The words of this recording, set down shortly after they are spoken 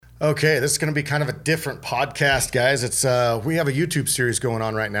Okay, this is going to be kind of a different podcast, guys. It's we have a YouTube series going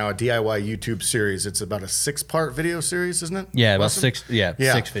on right now, a DIY YouTube series. It's about a 6-part video series, isn't it? Yeah, about six. Yeah,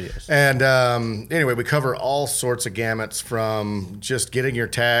 6 videos. And anyway, we cover all sorts of gamuts from just getting your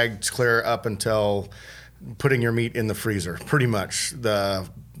tags clear up until putting your meat in the freezer. Pretty much the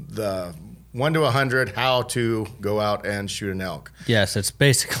 1 to 100, how to go out and shoot an elk. Yes, it's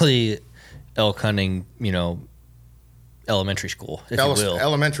basically elk hunting, elementary school, if you will.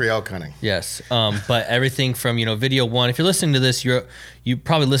 Elementary elk hunting. Yes, but everything from, video 1. If you're listening to this, you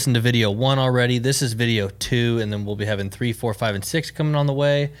probably listened to video 1 already. This is video 2, and then we'll be having 3, 4, 5, and 6 coming on the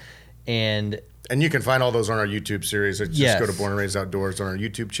way. And you can find all those on our YouTube series. Just go to Born and Raised Outdoors on our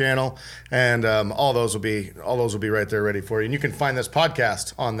YouTube channel, and all those will be right there ready for you. And you can find this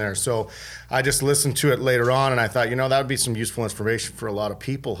podcast on there. So I just listened to it later on, and I thought, that would be some useful information for a lot of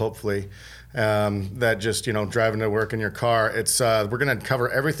people, hopefully. That just, driving to work in your car. It's we're going to cover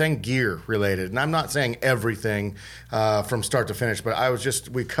everything gear related. And I'm not saying everything from start to finish, but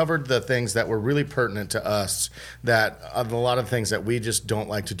we covered the things that were really pertinent to us, that a lot of things that we just don't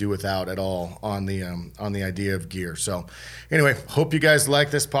like to do without at all on the idea of gear. So anyway, hope you guys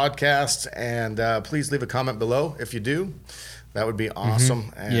like this podcast, and please leave a comment below if you do. That would be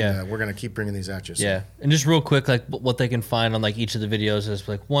awesome, and we're going to keep bringing these at you. So. Yeah, and just real quick, what they can find on each of the videos is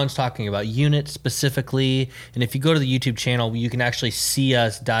one's talking about units specifically, and if you go to the YouTube channel, you can actually see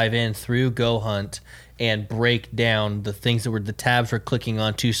us dive in through Go Hunt and break down the things the tabs we're clicking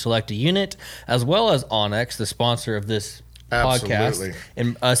on to select a unit, as well as Onyx, the sponsor of this podcast,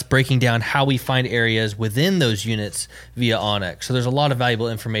 and us breaking down how we find areas within those units via Onyx. So there's a lot of valuable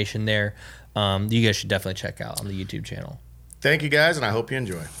information there. You guys should definitely check out on the YouTube channel. Thank you, guys, and I hope you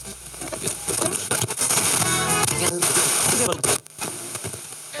enjoy.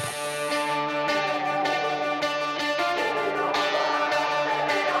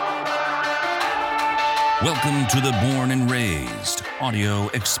 Welcome to the Born and Raised audio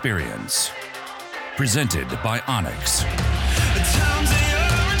experience, presented by Onyx.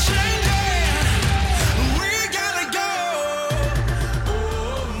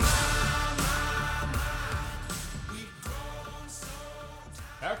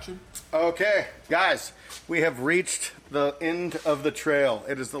 Okay, guys, we have reached the end of the trail.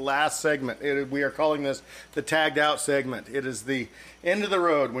 It is the last segment. We are calling this the tagged out segment. It is the end of the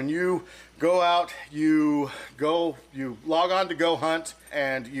road. When you go out, you log on to Go Hunt,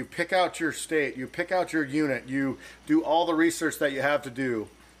 and you pick out your state, you pick out your unit, you do all the research that you have to do.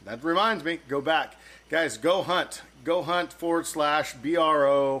 That reminds me, go back. Guys, Go Hunt. Go Hunt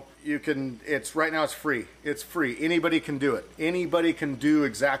 /BRO. Right now it's free. It's free. Anybody can do it. Anybody can do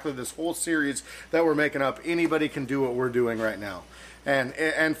exactly this whole series that we're making up. Anybody can do what we're doing right now.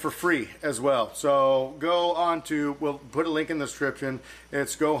 And for free as well. So go on to, we'll put a link in the description.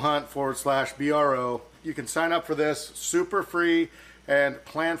 It's Go Hunt /BRO. You can sign up for this, super free, and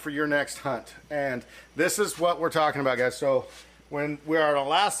plan for your next hunt. And this is what we're talking about, guys. So when we are in our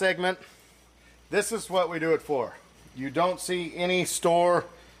last segment, this is what we do it for. You don't see any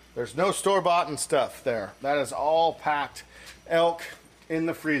there's no store-bought and stuff there. That is all packed elk in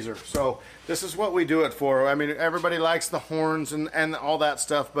the freezer. So this is what we do it for. I mean, everybody likes the horns and all that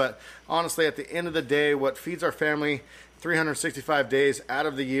stuff, but honestly, at the end of the day, what feeds our family 365 days out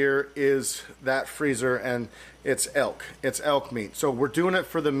of the year is that freezer, and it's elk. It's elk meat. So we're doing it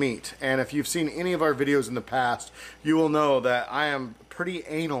for the meat. And if you've seen any of our videos in the past, you will know that I am pretty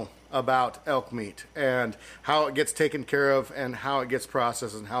anal about elk meat and how it gets taken care of and how it gets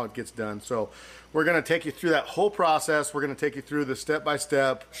processed and how it gets done. So we're going to take you through that whole process. We're going to take you through the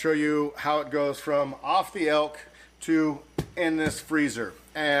step-by-step, show you how it goes from off the elk to in this freezer.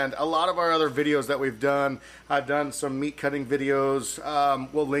 And a lot of our other videos that we've done, I've done some meat cutting videos.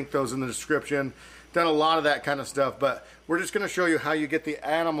 We'll link those in the description. Done a lot of that kind of stuff, but we're just going to show you how you get the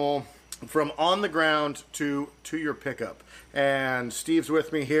animal from on the ground to your pickup. And Steve's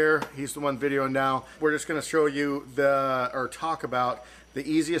with me here. He's the one videoing now. We're just going to show you talk about the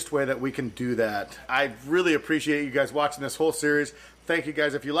easiest way that we can do that. I really appreciate you guys watching this whole series. Thank you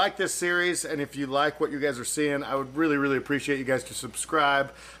guys. If you like this series and if you like what you guys are seeing, I would really, really appreciate you guys to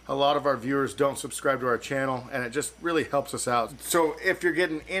subscribe. A lot of our viewers don't subscribe to our channel, and it just really helps us out. So if you're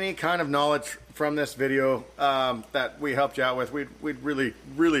getting any kind of knowledge from this video that we helped you out with, we'd really,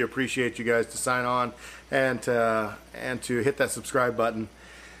 really appreciate you guys to sign on and to hit that subscribe button.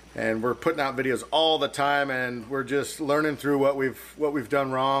 And we're putting out videos all the time, and we're just learning through what we've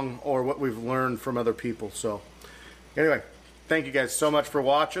done wrong or what we've learned from other people. So anyway, thank you guys so much for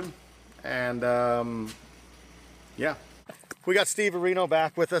watching, and yeah. We got Steve Areno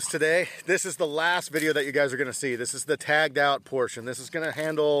back with us today. This is the last video that you guys are going to see. This is the tagged out portion. This is going to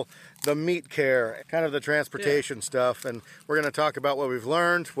handle the meat care, kind of the transportation stuff. And we're going to talk about what we've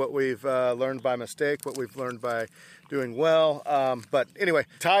learned, what we've learned by mistake, what we've learned by doing well. But anyway,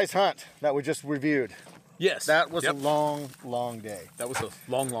 Ty's hunt that we just reviewed. Yes. That was a long, long day. That was a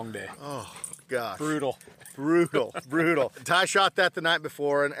long, long day. Oh, gosh. Brutal. Brutal. Ty shot that the night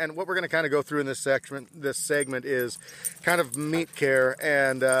before, and what we're going to kind of go through in this segment is kind of meat care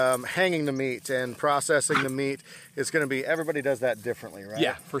and hanging the meat and processing the meat. It's going to be, everybody does that differently, right?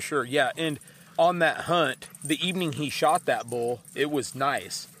 Yeah, for sure. Yeah, and on that hunt, the evening he shot that bull, it was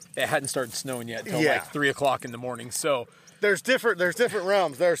nice. It hadn't started snowing yet until like 3 o'clock in the morning, so... There's different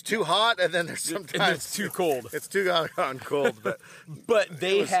realms. There's too hot, and then there's sometimes... And it's too cold. It's too goddamn cold, But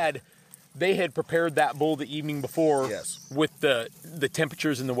they had prepared that bull the evening before with the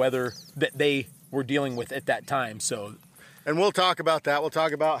temperatures and the weather that they were dealing with at that time. So, and we'll talk about that. We'll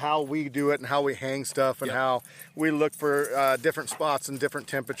talk about how we do it and how we hang stuff and how we look for different spots and different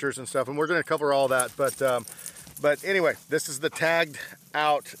temperatures and stuff. And we're going to cover all that. But anyway, this is the tagged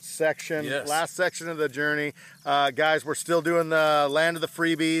out section, last section of the journey. Guys, we're still doing the Land of the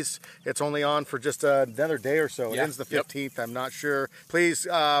Freebies. It's only on for just another day or so. It ends the 15th. I'm not sure. Please,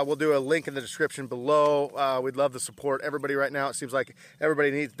 we'll do a link in the description below. We'd love to support everybody right now. It seems like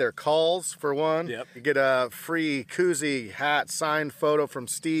everybody needs their calls for one. Yep. You get a free koozie, hat, signed photo from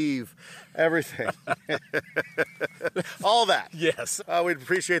Steve, everything. All that. Yes. We'd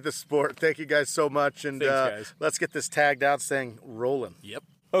appreciate the support. Thank you guys so much. And Thanks, guys. Let's get this tagged out thing rolling. Yep.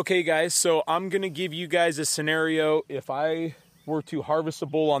 Okay, guys, so I'm going to give you guys a scenario. If I were to harvest a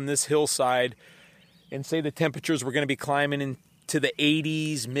bull on this hillside and say the temperatures were going to be climbing into the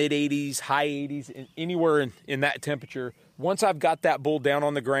 80s, mid 80s, high 80s, anywhere in that temperature, once I've got that bull down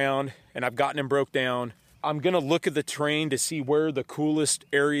on the ground and I've gotten him broke down, I'm going to look at the terrain to see where the coolest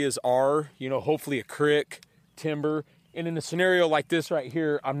areas are, hopefully a creek, timber. And in a scenario like this right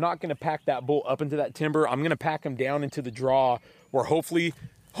here, I'm not going to pack that bull up into that timber. I'm going to pack him down into the draw where hopefully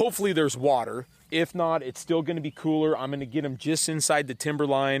there's water. If not, it's still going to be cooler. I'm going to get him just inside the timber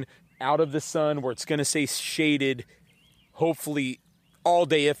line, out of the sun, where it's going to stay shaded, hopefully all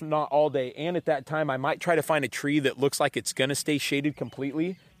day, if not all day. And at that time, I might try to find a tree that looks like it's going to stay shaded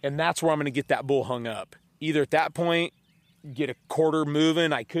completely. And that's where I'm going to get that bull hung up. Either at that point, get a quarter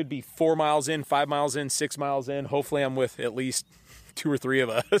moving. I could be 4 miles in, 5 miles in, 6 miles in. Hopefully I'm with at least 2 or 3 of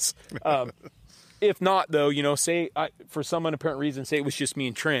us. If not, though, say for some unapparent reason, say it was just me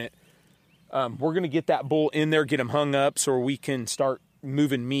and Trent, we're going to get that bull in there, get him hung up so we can start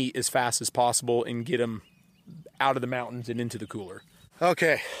moving meat as fast as possible and get him out of the mountains and into the cooler.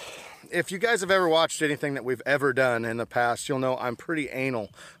 Okay. If you guys have ever watched anything that we've ever done in the past, you'll know I'm pretty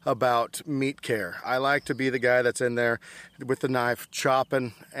anal about meat care. I like to be the guy that's in there with the knife,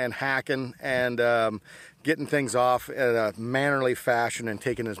 chopping and hacking and getting things off in a mannerly fashion and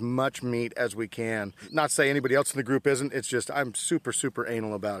taking as much meat as we can. Not to say anybody else in the group isn't, it's just I'm super, super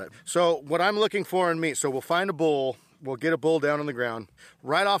anal about it. So what I'm looking for in meat, so we'll find a bull. We'll get a bull down on the ground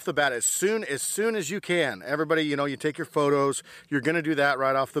right off the bat, as soon as you can. Everybody, you take your photos. You're going to do that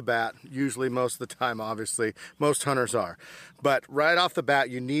right off the bat. Usually, most of the time, obviously, most hunters are. But right off the bat,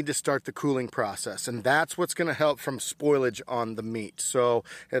 you need to start the cooling process. And that's what's going to help from spoilage on the meat. So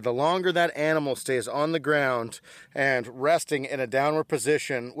the longer that animal stays on the ground and resting in a downward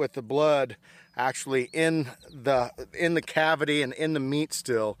position with the blood actually in the cavity and in the meat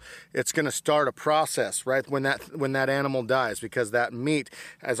still, it's going to start a process right when that animal dies, because that meat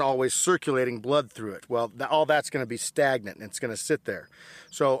is always circulating blood through it. Well, all that's going to be stagnant and it's going to sit there.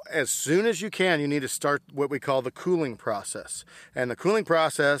 So as soon as you can, you need to start what we call the cooling process. And the cooling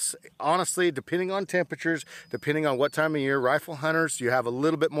process, honestly, depending on temperatures, depending on what time of year, rifle hunters, you have a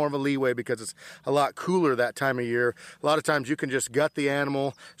little bit more of a leeway because it's a lot cooler that time of year. A lot of times you can just gut the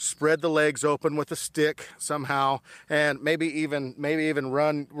animal, spread the legs open with a stick somehow, and maybe even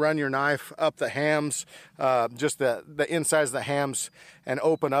run your knife up the hams, just the insides of the hams, and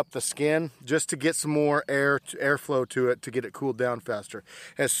open up the skin just to get some more airflow to it to get it cooled down faster.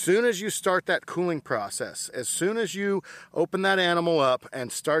 As soon as you start that cooling process, as soon as you open that animal up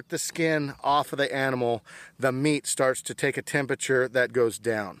and start the skin off of the animal, the meat starts to take a temperature that goes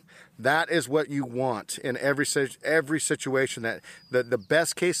down. That is what you want in every situation. That the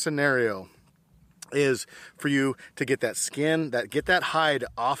best case scenario is for you to get that skin, get that hide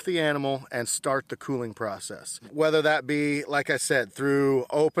off the animal and start the cooling process. Whether that be, like I said, through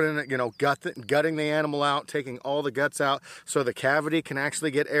opening it, gutting the animal out, taking all the guts out so the cavity can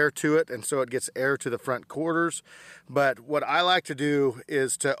actually get air to it and so it gets air to the front quarters. But what I like to do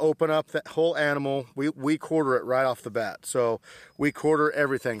is to open up that whole animal. We quarter it right off the bat. So we quarter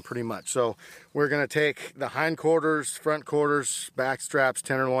everything pretty much. So we're going to take the hind quarters, front quarters, back straps,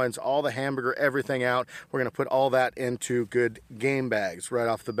 tenderloins, all the hamburger, everything out. We're going to put all that into good game bags right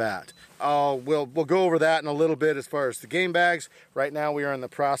off the bat. We'll go over that in a little bit as far as the game bags. Right now we are in the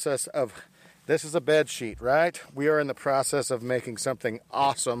process of, this is a bed sheet, right? We are in the process of making something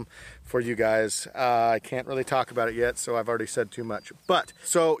awesome for you guys. I can't really talk about it yet, so I've already said too much. But,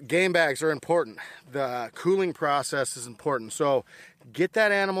 so game bags are important. The cooling process is important. So get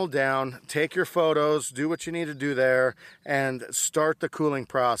that animal down, take your photos, do what you need to do there, and start the cooling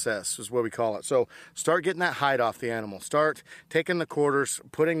process is what we call it. So start getting that hide off the animal. Start taking the quarters,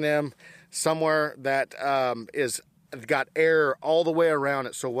 putting them somewhere that is got air all the way around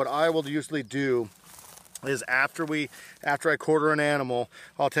it. So what I will usually do is after I quarter an animal,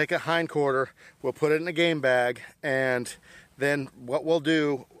 I'll take a hind quarter, we'll put it in a game bag, and then what we'll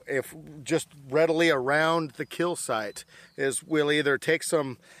do, if just readily around the kill site, is we'll either take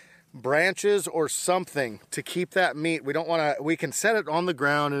some branches or something to keep that meat. We can set it on the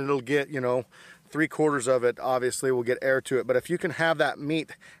ground and it'll get, 3/4 of it obviously will get air to it. But if you can have that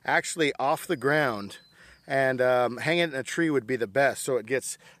meat actually off the ground, and hang it in a tree would be the best, so it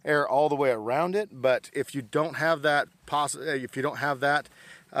gets air all the way around it. But if you don't have that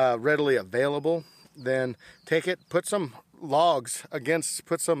readily available, then take it, put some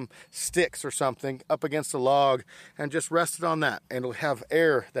sticks or something up against a log and just rest it on that, and it'll have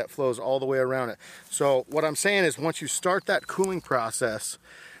air that flows all the way around it. So what I'm saying is, once you start that cooling process,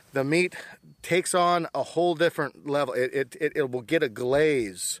 the meat takes on a whole different level. It will get a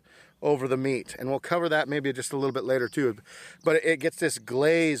glaze over the meat, and we'll cover that maybe just a little bit later too, but it gets this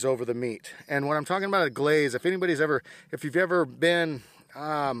glaze over the meat. And when I'm talking about a glaze, if you've ever been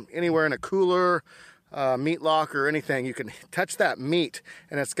anywhere in a cooler, meat lock or anything, you can touch that meat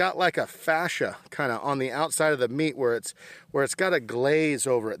and it's got like a fascia kind of on the outside of the meat where it's got a glaze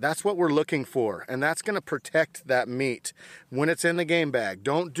over it. That's what we're looking for, and that's going to protect that meat when it's in the game bag.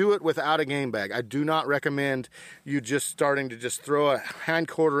 Don't do it without a game bag. I do not recommend you just starting to just throw a hind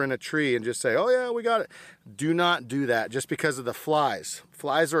quarter in a tree and just say, oh yeah, we got it. Do not do that, just because of the flies.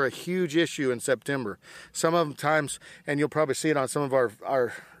 Flies are a huge issue in September. Some of the times, and you'll probably see it on some of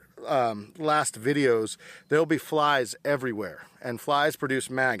our last videos, there'll be flies everywhere, and flies produce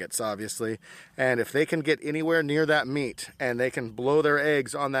maggots, obviously, and if they can get anywhere near that meat and they can blow their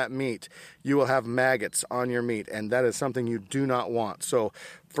eggs on that meat, you will have maggots on your meat, and that is something you do not want. So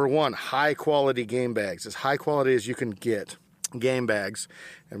for one, high quality game bags, as high quality as you can get game bags,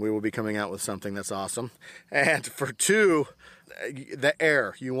 and we will be coming out with something that's awesome. And for two, the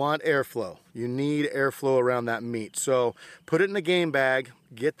air. You want airflow. You need airflow around that meat. So put it in a game bag,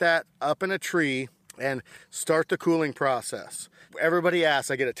 get that up in a tree, and start the cooling process. Everybody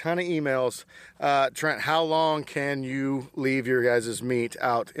asks, I get a ton of emails, Trent, how long can you leave your guys' meat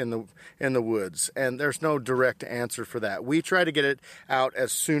out in the woods? And there's no direct answer for that. We try to get it out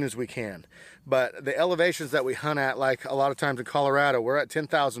as soon as we can. But the elevations that we hunt at, like a lot of times in Colorado, we're at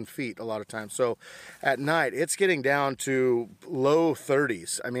 10,000 feet a lot of times. So at night, it's getting down to low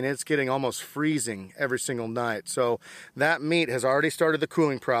 30s. I mean, it's getting almost freezing every single night. So that meat has already started the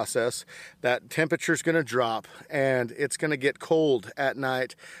cooling process. That temperature's going to drop, and it's going to get cold at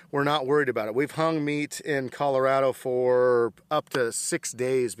night. We're not worried about it. We've hung meat in Colorado for up to 6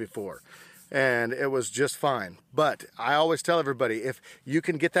 days before, and it was just fine. But I always tell everybody, if you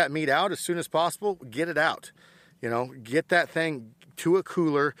can get that meat out as soon as possible, get it out. Get that thing to a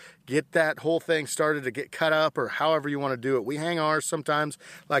cooler, get that whole thing started to get cut up, or however you want to do it. We hang ours sometimes,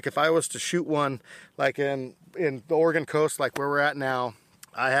 like if I was to shoot one, like in the Oregon coast, like where we're at now,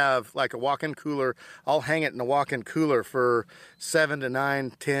 I have like a walk-in cooler. I'll hang it in a walk-in cooler for 7 to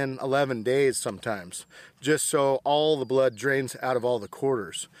 9, 10, 11 days sometimes, just so all the blood drains out of all the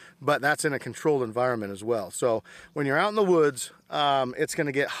quarters. But that's in a controlled environment as well. So when you're out in the woods, it's going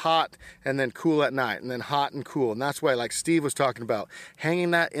to get hot and then cool at night, and then hot and cool. And that's why, like Steve was talking about,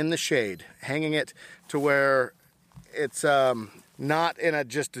 hanging that in the shade, hanging it to where it's not in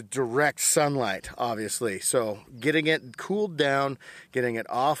just a direct sunlight, obviously. So getting it cooled down, getting it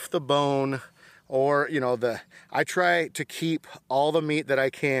off the bone, or I try to keep all the meat that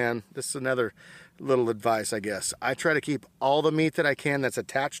I can. This is another little advice, I guess. I try to keep all the meat that I can that's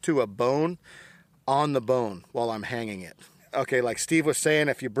attached to a bone on the bone while I'm hanging it. okay, like Steve was saying,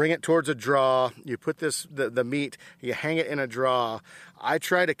 if you bring it towards a draw, you put the meat, you hang it in a draw. I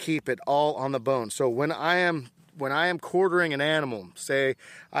try to keep it all on the bone. So when I am quartering an animal, say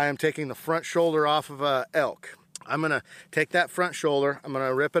I am taking the front shoulder off of a elk, I'm going to take that front shoulder, I'm going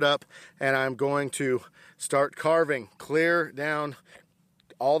to rip it up, and I'm going to start carving clear down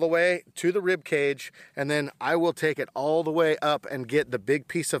all the way to the rib cage, and then I will take it all the way up and get the big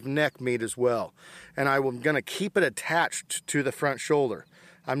piece of neck meat as well. And I'm going to keep it attached to the front shoulder.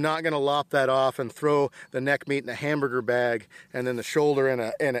 I'm not going to lop that off and throw the neck meat in a hamburger bag and then the shoulder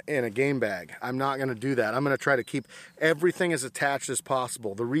in a game bag. I'm not going to do that. I'm going to try to keep everything as attached as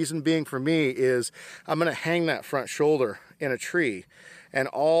possible. The reason being for me is I'm going to hang that front shoulder in a tree, and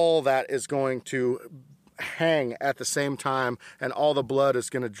all that is going to hang at the same time, and all the blood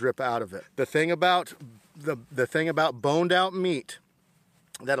is going to drip out of it. The thing about boned out meat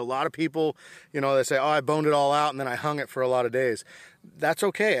that a lot of people, they say, oh, I boned it all out and then I hung it for a lot of days. That's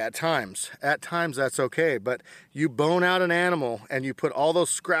okay at times. At times that's okay. But you bone out an animal and you put all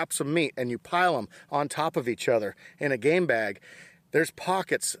those scraps of meat and you pile them on top of each other in a game bag, there's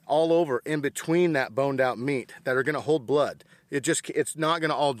pockets all over in between that boned out meat that are going to hold blood. It's not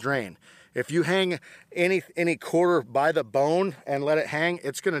going to all drain. If you hang any quarter by the bone and let it hang,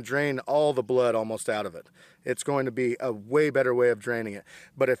 it's going to drain all the blood almost out of it. It's going to be a way better way of draining it.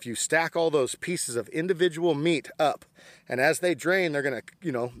 But if you stack all those pieces of individual meat up, and as they drain, they're going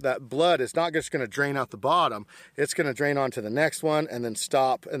to, that blood is not just going to drain out the bottom. It's going to drain onto the next one and then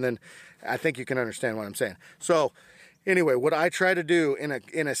stop. And then I think you can understand what I'm saying. So anyway, what I try to do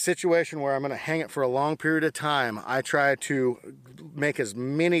in a situation where I'm going to hang it for a long period of time, I try to make as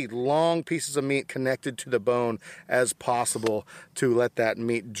many long pieces of meat connected to the bone as possible to let that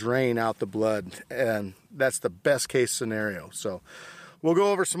meat drain out the blood. And that's the best case scenario. So we'll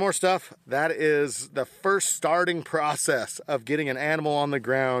go over some more stuff. That is the first starting process of getting an animal on the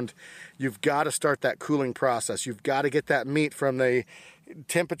ground. You've got to start that cooling process. You've got to get that meat from the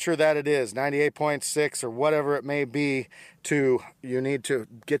temperature that it is, 98.6 or whatever it may be, you need to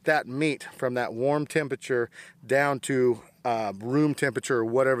get that meat from that warm temperature down to room temperature or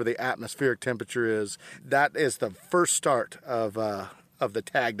whatever the atmospheric temperature is. That is the first start of the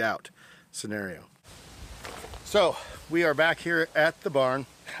tagged out scenario. So we are back here at the barn.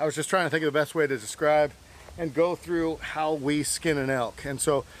 I was just trying to think of the best way to describe and go through how we skin an elk. And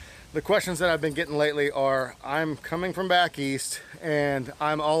so the questions that I've been getting lately are, I'm coming from back east and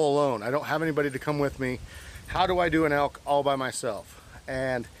I'm all alone. I don't have anybody to come with me. How do I do an elk all by myself?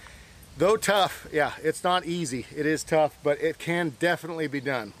 And though tough, yeah, it's not easy. It is tough, but it can definitely be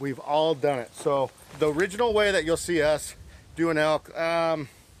done. We've all done it. So the original way that you'll see us do an elk,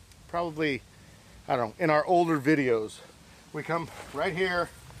 probably, I don't know, in our older videos, we come right here.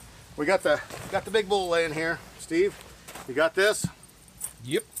 We got the big bull laying here. Steve, you got this?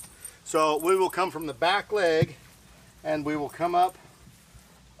 Yep. So we will come from the back leg and we will come up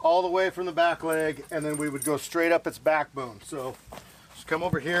all the way from the back leg, and then we would go straight up its backbone. So just come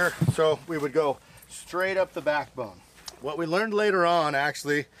over here. So we would go straight up the backbone. What we learned later on,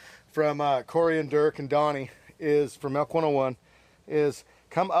 actually, from Corey and Dirk and Donnie, is from Elk 101, is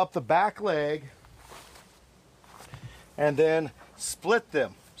come up the back leg and then split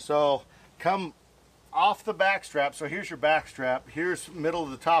them. So come off the back strap. So here's your back strap. Here's middle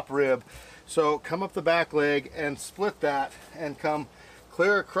of the top rib. So come up the back leg and split that and come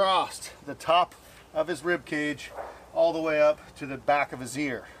clear across the top of his rib cage all the way up to the back of his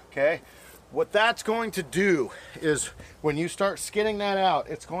ear. Okay? What that's going to do is when you start skinning that out,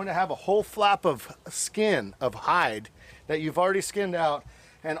 it's going to have a whole flap of skin, of hide that you've already skinned out,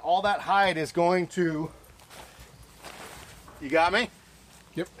 and all that hide is going to, you got me?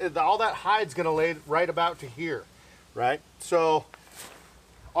 Yep. All that hide's going to lay right about to here, right? So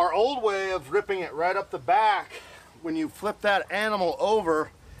our old way of ripping it right up the back, when you flip that animal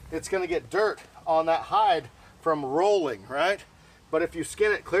over, it's going to get dirt on that hide from rolling, right? But if you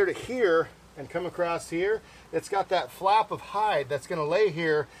skin it clear to here and come across here, it's got that flap of hide that's going to lay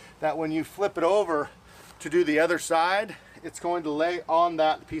here, that when you flip it over to do the other side, it's going to lay on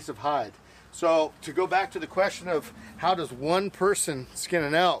that piece of hide. So to go back to the question of how does one person skin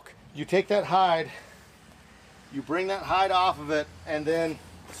an elk, you take that hide, you bring that hide off of it, and then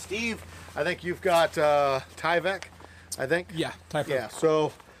Steve, I think you've got Tyvek, I think? Yeah, Tyvek. Yeah,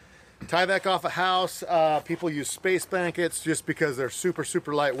 so Tyvek off a house. People use space blankets just because they're super,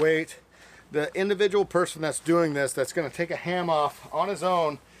 super lightweight. The individual person that's doing this, that's going to take a ham off on his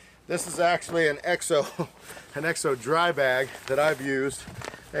own, this is actually an Exo dry bag that I've used.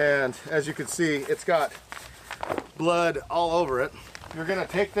 And as you can see, it's got blood all over it. You're going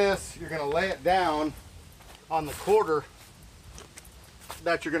to take this, you're going to lay it down on the quarter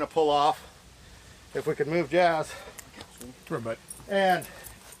that you're going to pull off. If we could move Jazz. And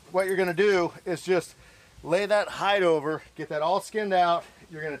what you're going to do is just lay that hide over, get that all skinned out.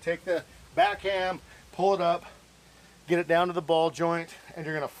 You're going to take the back ham, pull it up, get it down to the ball joint, and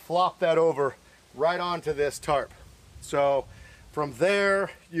you're going to flop that over right onto this tarp. So from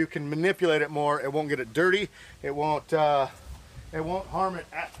there, you can manipulate it more. It won't get it dirty. It won't harm it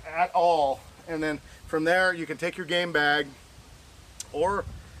at all. And then from there, you can take your game bag, or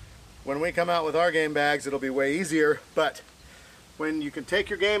when we come out with our game bags, it'll be way easier. But when you can take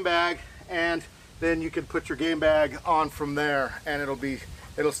your game bag, and then you can put your game bag on from there, and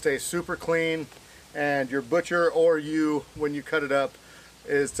it'll stay super clean. And your butcher or you, when you cut it up,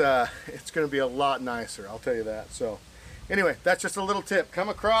 is it's going to be a lot nicer. I'll tell you that. So anyway, that's just a little tip. Come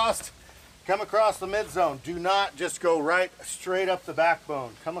across the mid zone. Do not just go right straight up the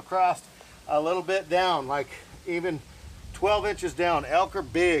backbone. Come across a little bit down, like even 12 inches down. Elk are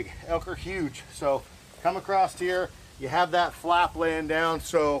big, elk are huge. So come across here, you have that flap laying down.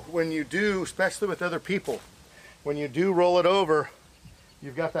 So when you do, especially with other people, when you do roll it over,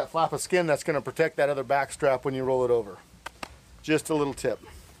 you've got that flap of skin that's going to protect that other back strap when you roll it over. Just a little tip.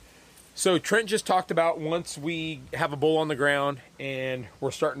 So Trent just talked about once we have a bull on the ground and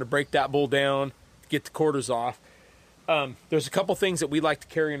we're starting to break that bull down, get the quarters off. There's a couple things that we like to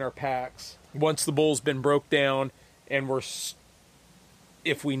carry in our packs once the bull's been broke down, and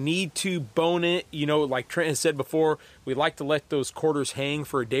if we need to bone it, you know, like Trent has said before, we like to let those quarters hang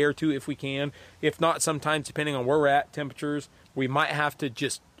for a day or two if we can. If not, sometimes depending on where we're at, temperatures, we might have to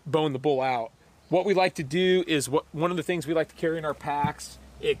just bone the bull out. What we like to do is one of the things we like to carry in our packs.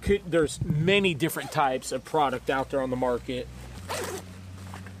 There's many different types of product out there on the market.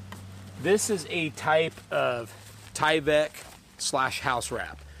 This is a type of Tyvek / house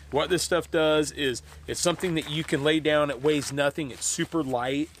wrap. What this stuff does is it's something that you can lay down. It weighs nothing. It's super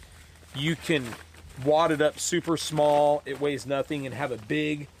light. You can wad it up super small. It weighs nothing, and have a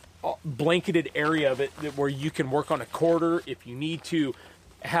big blanketed area of it where you can work on a quarter if you need to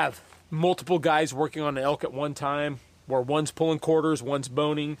have multiple guys working on an elk at one time, where one's pulling quarters, one's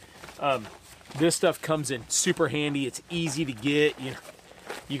boning. This stuff comes in super handy. It's easy to get.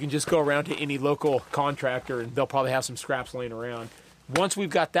 You can just go around to any local contractor and they'll probably have some scraps laying around. Once we've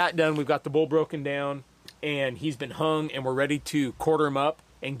got that done, we've got the bull broken down and he's been hung and we're ready to quarter him up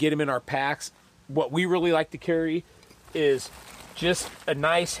and get him in our packs. What we really like to carry is just a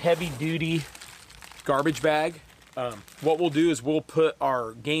nice heavy duty garbage bag. What we'll do is we'll put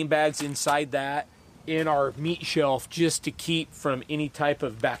our game bags inside that in our meat shelf just to keep from any type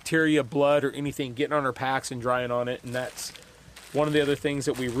of bacteria, blood, or anything getting on our packs and drying on it. And that's one of the other things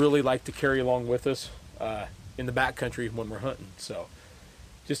that we really like to carry along with us in the backcountry when we're hunting. So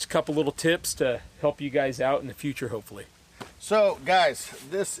just a couple little tips to help you guys out in the future, hopefully. So guys,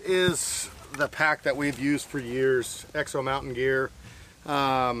 this is the pack that we've used for years. Exo Mountain Gear.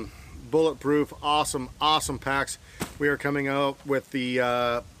 Bulletproof, awesome packs. We are coming out with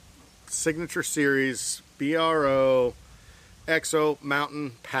the Signature Series BRO Exo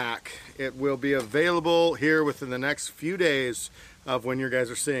Mountain Pack. It will be available here within the next few days of when you guys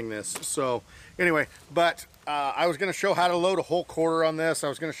are seeing this. So anyway, but I was going to show how to load a whole quarter on this. I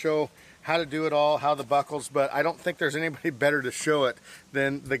was going to show how to do it all, how the buckles, but I don't think there's anybody better to show it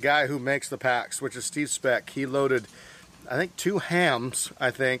than the guy who makes the packs, which is Steve Speck. He loaded, I think, 2 hams,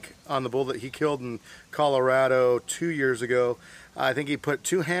 on the bull that he killed in Colorado 2 years ago. I think he put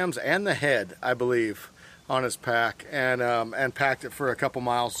 2 hams and the head, I believe, on his pack and packed it for a couple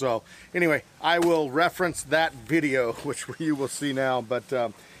miles. So anyway, I will reference that video, which you will see now.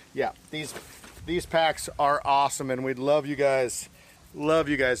 But yeah, these packs are awesome, and we'd love you guys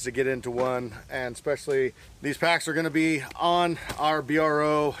to get into one. And especially these packs are going to be on our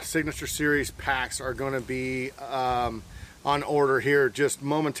BRO Signature Series. Packs are going to be on order here just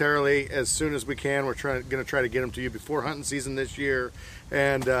momentarily as soon as we can. We're going to try to get them to you before hunting season this year.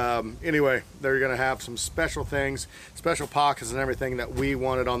 And anyway, they're going to have some special things, special pockets and everything that we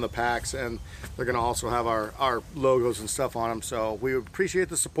wanted on the packs, and they're going to also have our logos and stuff on them. So we appreciate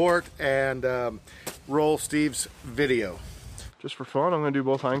the support, and roll Steve's video. Just for fun, I'm going to do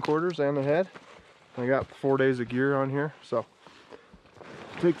both hindquarters and the head. I got 4 days of gear on here, so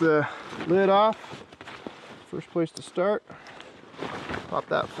take the lid off. First place to start, pop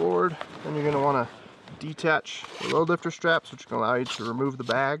that forward. Then you're going to want to detach the load lifter straps, which is going to allow you to remove the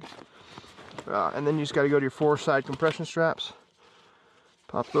bag. And then you just got to go to your 4 side compression straps.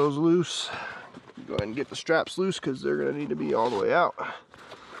 Pop those loose. Go ahead and get the straps loose because they're going to need to be all the way out.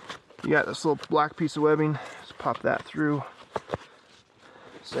 You got this little black piece of webbing, just pop that through.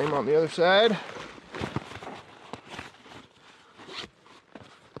 Same on the other side.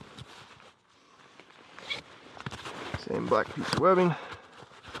 Same black piece of webbing.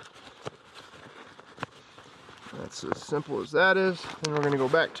 That's as simple as that is. Then we're going to go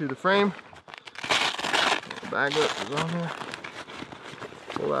back to the frame. The bag lip is on there.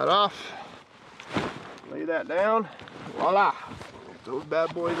 Pull that off. Lay that down. Voila! Get those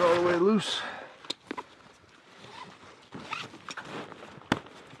bad boys all the way loose.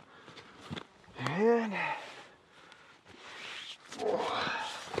 And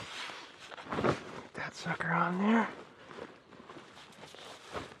get that sucker on there.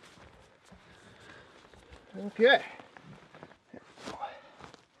 Okay. I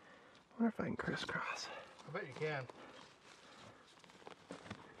wonder if I can crisscross. I bet you can.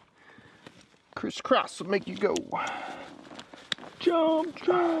 Crisscross will make you go. Jump,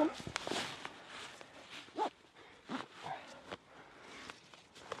 jump.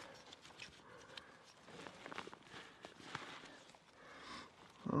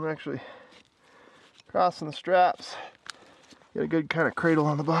 I'm actually crossing the straps. Get a good kind of cradle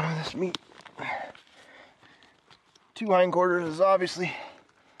on the bottom of this meat. 2 hindquarters is obviously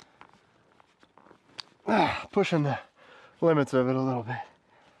pushing the limits of it a little bit,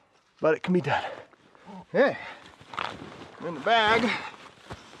 but it can be done. Okay, in the bag,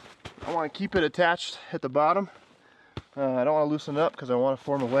 I want to keep it attached at the bottom. I don't want to loosen it up because I want to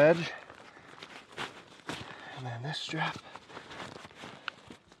form a wedge. And then this strap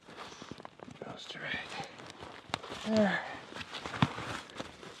goes to right there.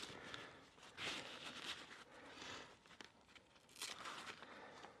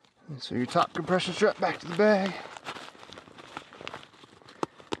 And so your top compression strap back to the bag.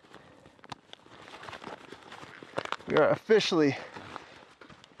 We are officially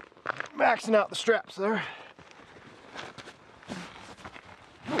maxing out the straps there.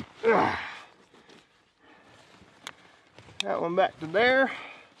 That one back to there.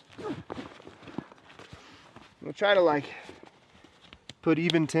 We'll try to like put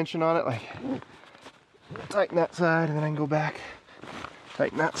even tension on it, like tighten that side and then I can go back.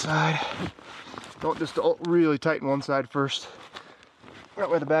 Tighten that side. Don't just really tighten one side first.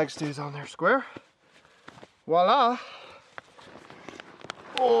 That way the bag stays on there square. Voila.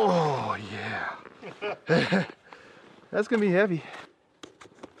 Oh yeah. That's gonna be heavy.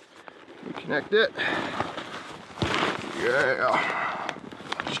 Reconnect it. Yeah.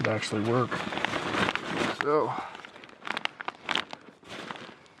 Should actually work. So.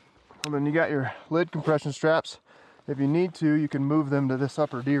 And then you got your lid compression straps. If you need to, you can move them to this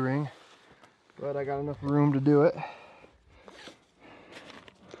upper D-ring, but I got enough room to do it.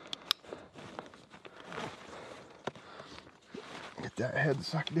 Get that head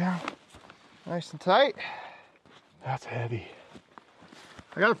sucked down nice and tight. That's heavy.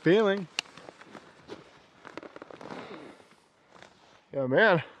 I got a feeling. Yeah,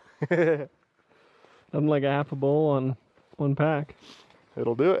 man. I'm like a half a bowl on one pack.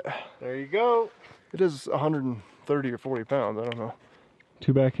 It'll do it. There you go. It is 130 or 40 pounds, I don't know.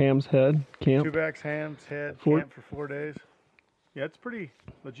 2 back hams, head, camp. 2 backs, hams, head, 4. camp for 4 days. Yeah, it's pretty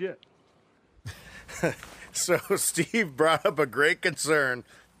legit. So Steve brought up a great concern.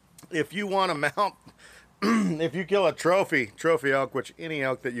 If you want to mount, if you kill a trophy elk, which any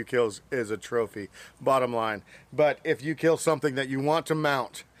elk that you kill is a trophy, bottom line. But if you kill something that you want to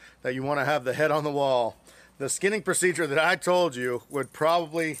mount, that you want to have the head on the wall, the skinning procedure that I told you would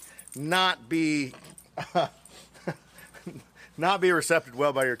probably not be recepted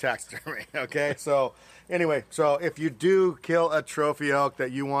well by your taxidermy. Okay, so anyway, so if you do kill a trophy elk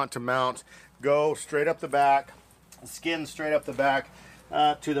that you want to mount, go straight up the back, skin straight up the back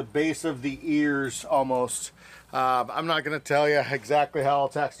to the base of the ears almost. I'm not going to tell you exactly how all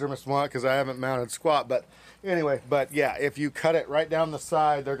taxidermists want because I haven't mounted squat, but anyway, but yeah, if you cut it right down the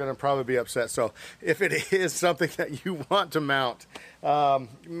side, they're going to probably be upset. So if it is something that you want to mount,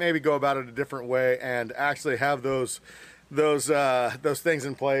 maybe go about it a different way and actually have those things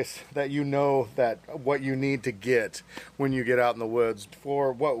in place that you know that what you need to get when you get out in the woods.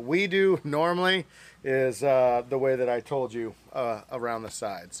 For what we do normally is the way that I told you around the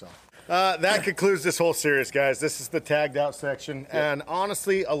side. So that concludes this whole series, guys. This is the tagged out section, and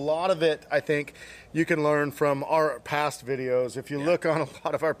honestly, a lot of it I think you can learn from our past videos. If you look on a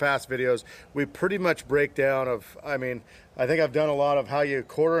lot of our past videos, we pretty much break down I think I've done a lot of how you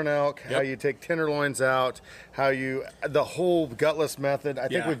quarter an elk, how you take tenderloins out, the whole gutless method. I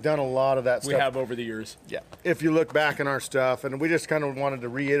think we've done a lot of that stuff. We have over the years. Yeah. If you look back in our stuff, and we just kind of wanted to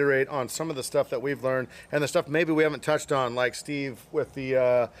reiterate on some of the stuff that we've learned and the stuff maybe we haven't touched on, like Steve with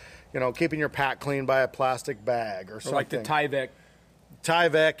the, keeping your pack clean by a plastic bag or something. Like the Tyvek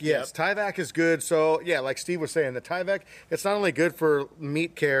Tyvek, yes. Tyvek is good. So, yeah, like Steve was saying, the Tyvek, it's not only good for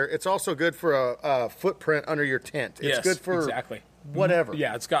meat care, it's also good for a footprint under your tent. It's good for exactly. whatever.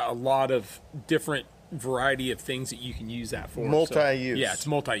 Yeah, it's got a lot of different variety of things that you can use that for. Multi-use. So, yeah, it's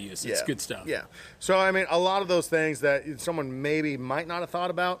multi-use. It's good stuff. Yeah. So, I mean, a lot of those things that someone maybe might not have thought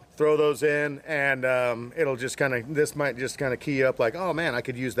about, throw those in, and it'll just kind of, this might just kind of key you up like, oh, man, I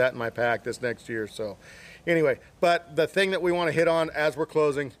could use that in my pack this next year. So, anyway, but the thing that we want to hit on as we're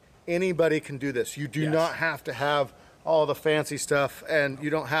closing, anybody can do this. You do not have to have all the fancy stuff, and you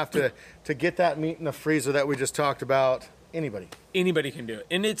don't have to get that meat in the freezer that we just talked about. Anybody can do it,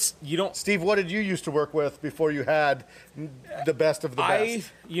 and it's Steve, what did you used to work with before you had the best of the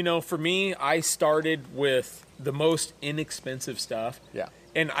best? For me, I started with the most inexpensive stuff. Yeah,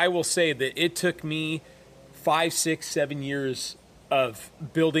 and I will say that it took me 5, 6, 7 years of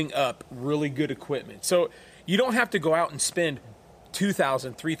building up really good equipment. So you don't have to go out and spend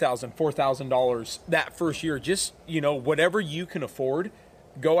 $2,000, $3,000, $4,000 that first year. Just whatever you can afford,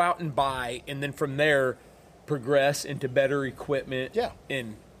 go out and buy, and then from there progress into better equipment. Yeah.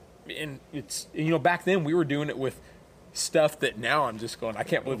 And it's back then we were doing it with stuff that now I'm just going, I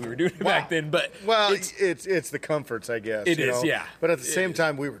can't believe we were doing it back then. But it's the comforts, I guess. It is, yeah. But at the same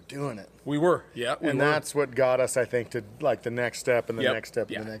time, we were doing it. We were, yeah. That's what got us, I think, to like the next step and the next step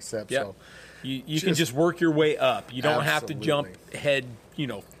and the next step. Yep. So you can just work your way up. You don't have to jump head,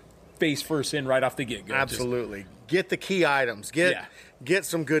 face first in right off the get-go. Absolutely. Get the key items. Get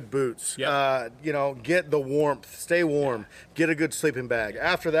some good boots. Yep. Get the warmth. Stay warm. Get a good sleeping bag.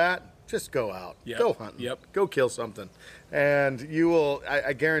 After that, just go out. Yep. Go hunting. Yep. Go kill something. And you will,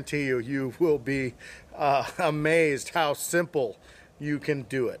 I guarantee you will be amazed how simple you can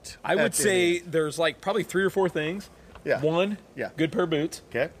do it. I would say there's like probably 3 or 4 things. Yeah. 1, good pair of boots.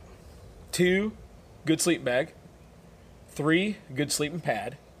 Okay. 2, good sleeping bag. 3, good sleeping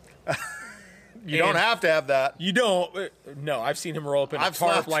pad. You don't have to have that. You don't. No, I've seen him roll up in a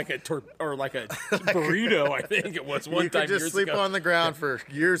tarp like a burrito. I think it was one time. You could just sleep on the ground for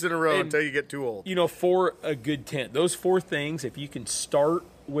years in a row until you get too old. For a good tent, those 4 things, if you can start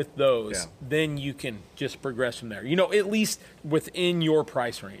with those, then you can just progress from there. At least within your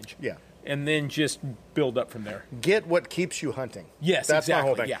price range. Yeah. And then just build up from there. Get what keeps you hunting. Yes, that's exactly. my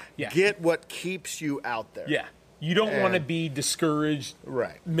whole thing. Yeah. Get what keeps you out there. Yeah. You don't want to be discouraged,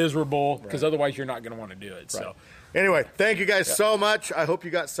 miserable, because otherwise you're not going to want to do it. Right. So, anyway, thank you guys so much. I hope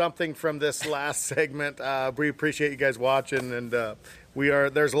you got something from this last segment. We appreciate you guys watching, and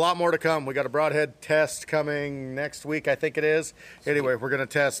there's a lot more to come. We got a broadhead test coming next week, I think it is. Anyway, we're going to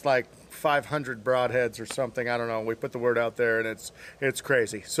test like 500 broadheads or something. I don't know. We put the word out there, and it's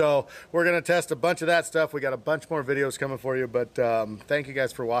crazy. So we're going to test a bunch of that stuff. We got a bunch more videos coming for you, but thank you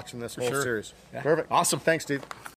guys for watching this whole series. Yeah. Perfect. Awesome. Thanks, Steve.